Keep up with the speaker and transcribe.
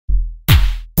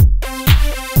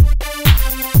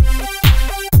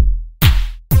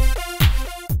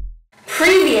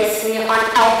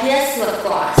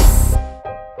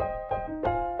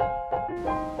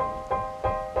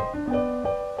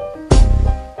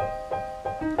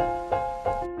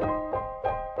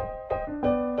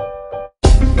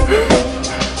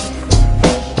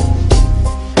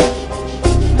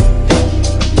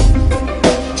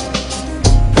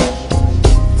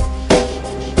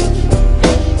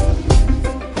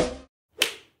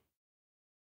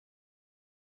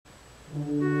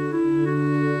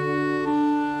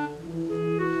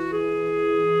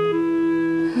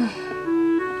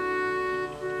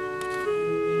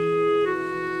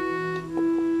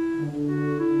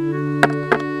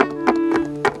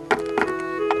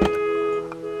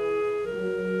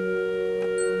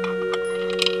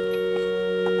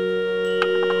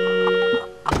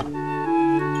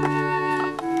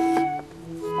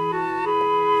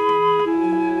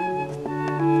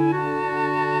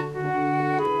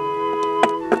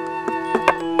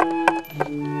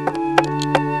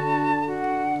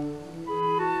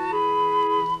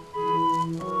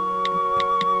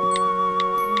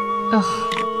Ugh.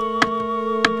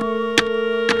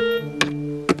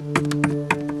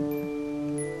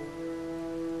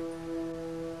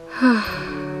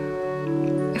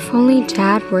 If only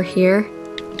Dad were here.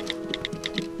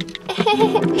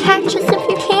 Catch us if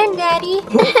you can, Daddy.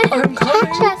 I'm coming.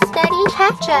 Catch us, Daddy.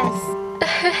 Catch us.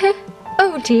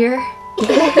 Oh dear.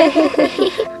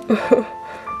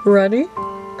 Ready?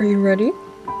 Are you ready?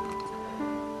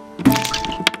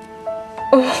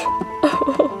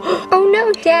 Oh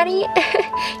no, Daddy.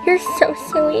 You're so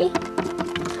silly.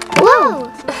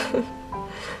 Whoa!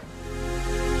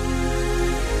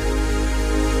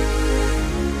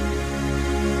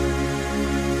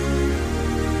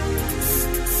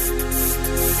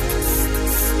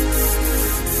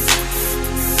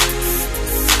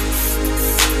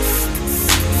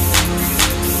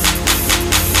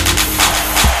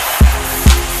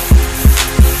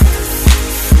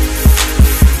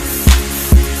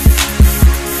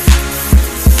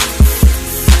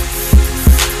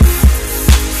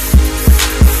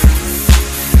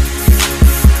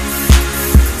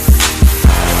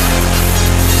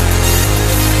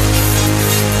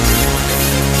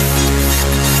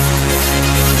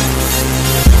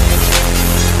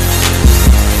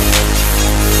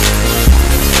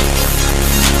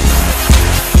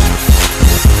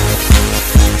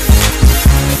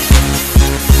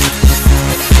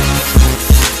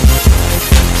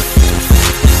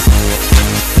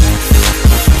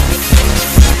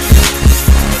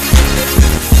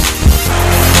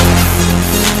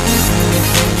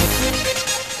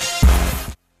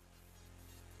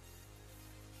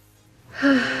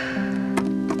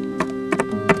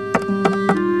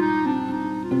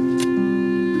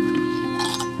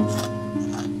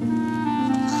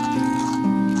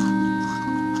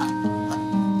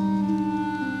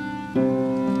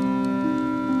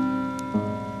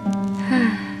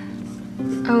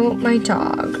 Oh, my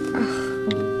dog.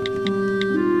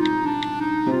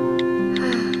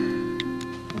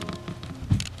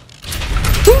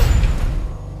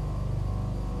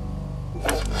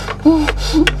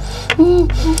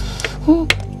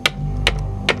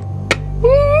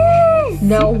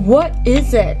 Now what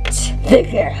is it? The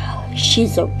girl,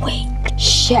 she's awake.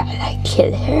 Shall I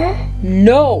kill her?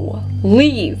 No!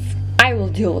 Leave! I will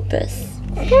deal with this.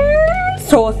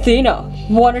 So Athena,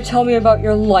 want to tell me about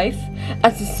your life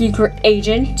as a secret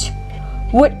agent?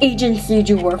 What agency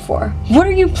do you work for? What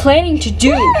are you planning to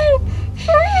do?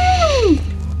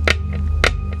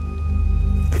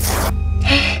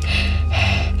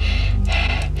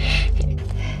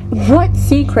 What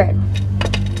secret?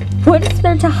 What is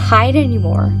there to hide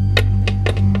anymore?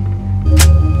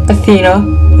 Athena,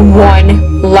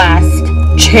 one last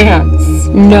chance.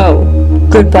 No,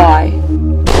 goodbye.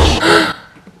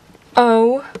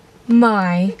 Oh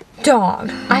my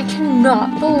dog. I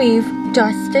cannot believe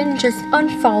Dustin just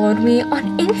unfollowed me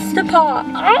on Instapaw.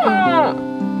 Ah!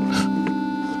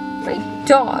 My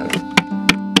dog.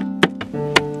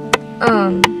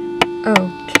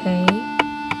 Okay.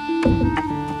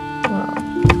 Well.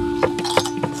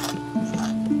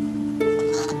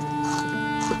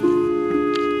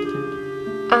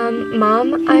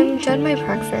 Mom, I'm done my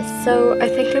breakfast, so I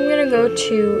think I'm gonna go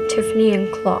to Tiffany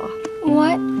and Claw.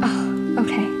 What? Oh,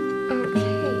 okay.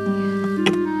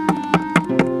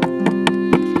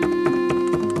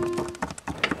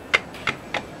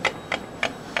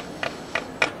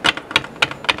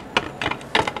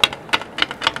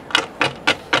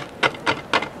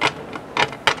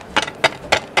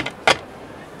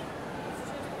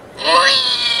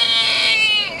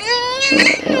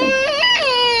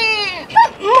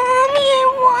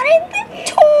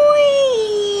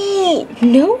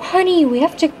 No, honey, we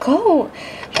have to go.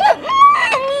 But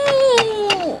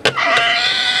Mommy!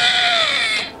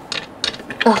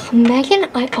 Ugh, Megan,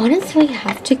 I honestly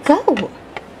have to go.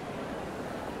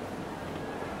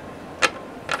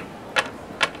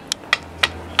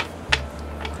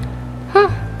 Huh.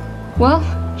 Well,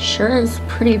 sure is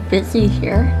pretty busy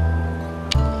here.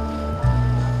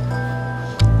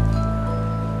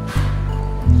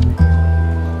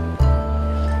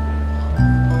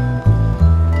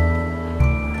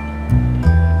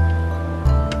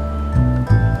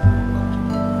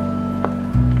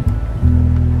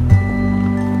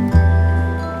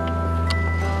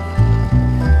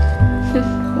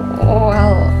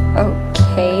 Well,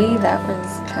 okay, that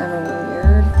was kind of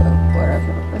weird, but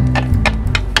whatever.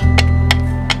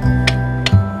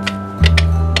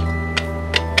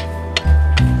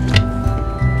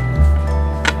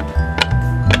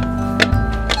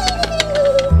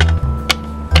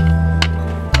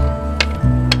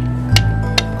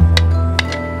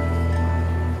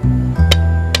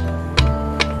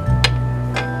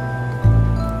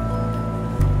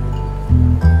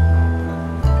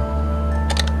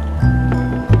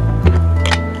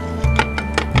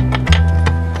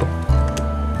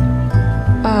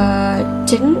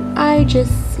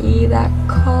 just see that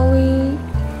collie?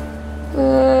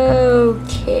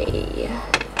 Okay.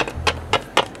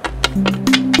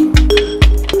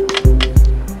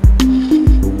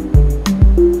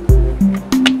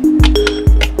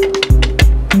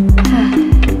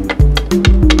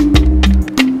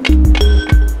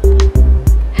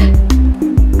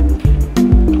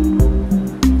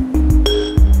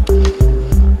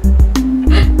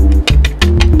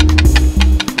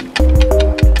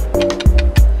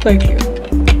 Thank you.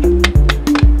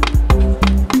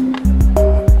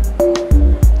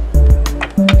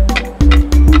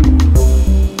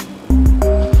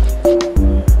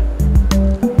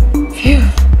 Phew.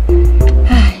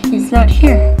 He's not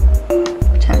here.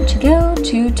 Time to go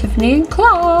to Tiffany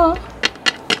Claw.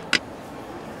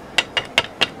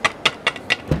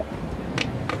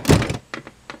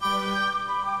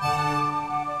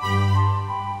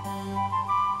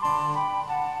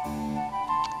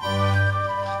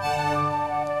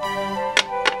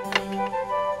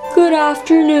 Good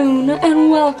afternoon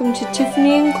and welcome to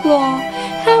Tiffany Claw.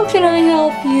 How can I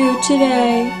help you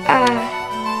today?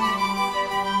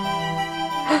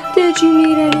 Did you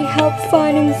need any help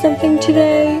finding something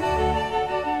today?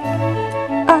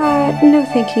 No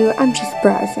thank you. I'm just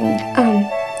browsing.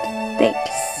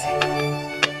 Thanks.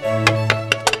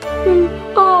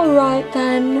 Alright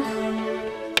then.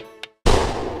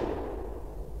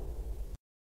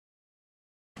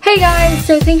 Hey guys,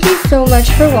 so thank you so much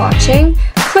for watching.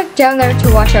 Click down there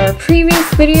to watch our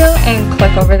previous video and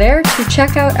click over there to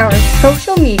check out our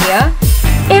social media.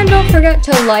 And don't forget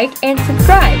to like and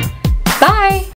subscribe. Bye!